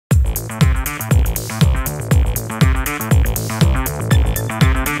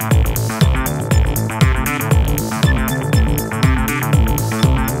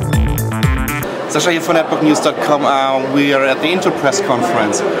Sasha here for netbooknews.com. We are at the Intel press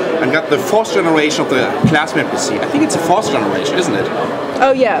conference and got the 4th generation of the Classmate PC. I think it's the 4th generation, isn't it?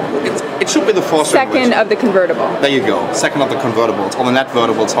 Oh yeah. It should be the 4th generation. Second of the convertible. There you go. Second of the convertibles, or the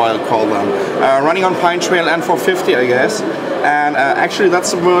Netvertibles, how I'll call them. Running on Pine Trail N450, I guess. And actually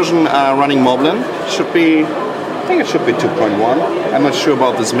that's the version running Moblin. Should be, I think it should be 2.1. I'm not sure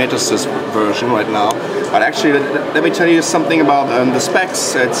about this Metasys version right now. But actually, let me tell you something about the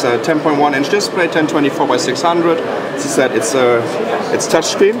specs. It's a 10.1 inch display, 1024 by 600. As I said, it's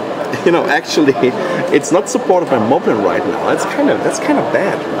touchscreen. You know, actually, it's not supported by Moblin right now. That's kind of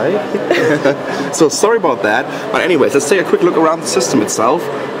bad, right? So sorry about that. But anyways, let's take a quick look around the system itself.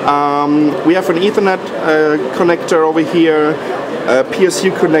 We have an Ethernet connector over here, a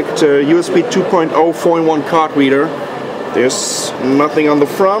PSU connector, USB 2.0 4-in-1 card reader. There's nothing on the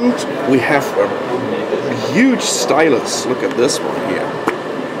front. We have a huge stylus. Look at this one here.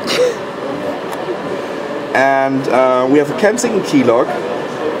 And we have a Kensington keylog.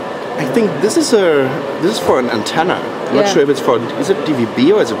 I think this is for an antenna. I'm not sure if it's for, is it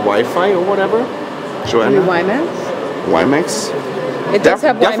DVB or is it Wi-Fi or whatever? Joanna? WiMAX? WiMAX? It does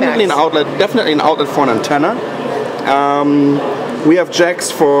have WiMAX. Definitely an outlet for an antenna. We have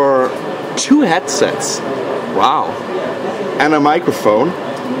jacks for 2 headsets. Wow. And a microphone.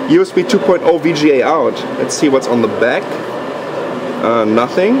 USB 2.0 VGA out. Let's see what's on the back.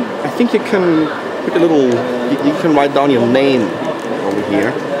 Nothing. I think you can put a little, you can write down your name over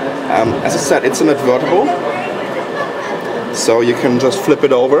here. As I said, it's a Netvertible, so you can just flip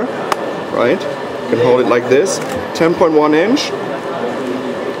it over, right? You can hold it like this. 10.1 inch,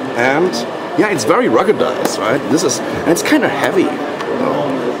 and yeah, it's very ruggedized, right? And it's kind of heavy.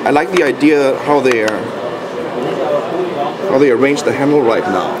 I like the idea how they arrange the handle right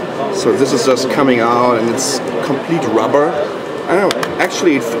now. So this is just coming out, and it's complete rubber. I don't know.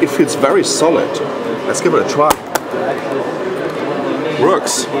 Actually, it feels very solid. Let's give it a try.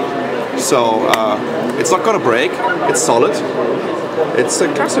 Works. So it's not gonna break. It's solid. It's a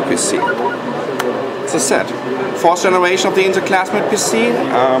classic PC. As I said, 4th generation of the Intel Classmate PC.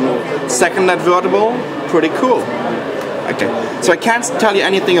 Second Netvertible. Pretty cool. Okay. So I can't tell you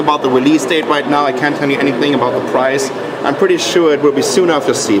anything about the release date right now. I can't tell you anything about the price. I'm pretty sure it will be soon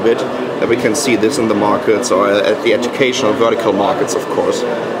after CeBIT that we can see this in the markets, or at the educational vertical markets, of course.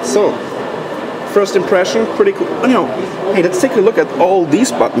 So, first impression, pretty cool. You know, hey, let's take a look at all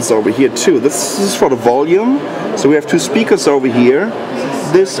these buttons over here too. This is for the volume. So we have 2 speakers over here.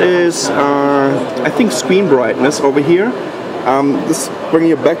 This is, I think, screen brightness over here. This bringing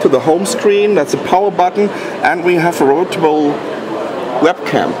you back to the home screen. That's a power button, and we have a rotable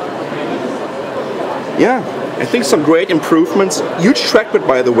webcam. Yeah, I think some great improvements. Huge trackpad,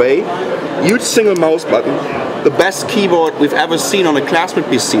 by the way. Huge single mouse button. The best keyboard we've ever seen on a Classmate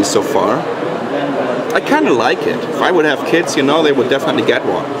PC so far. I kind of like it. If I would have kids, you know, they would definitely get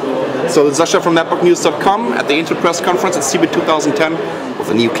one. So this is Sasha from netbooknews.com at the Intel press conference at CeBIT 2010 with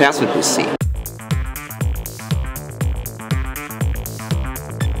a new Classmate PC.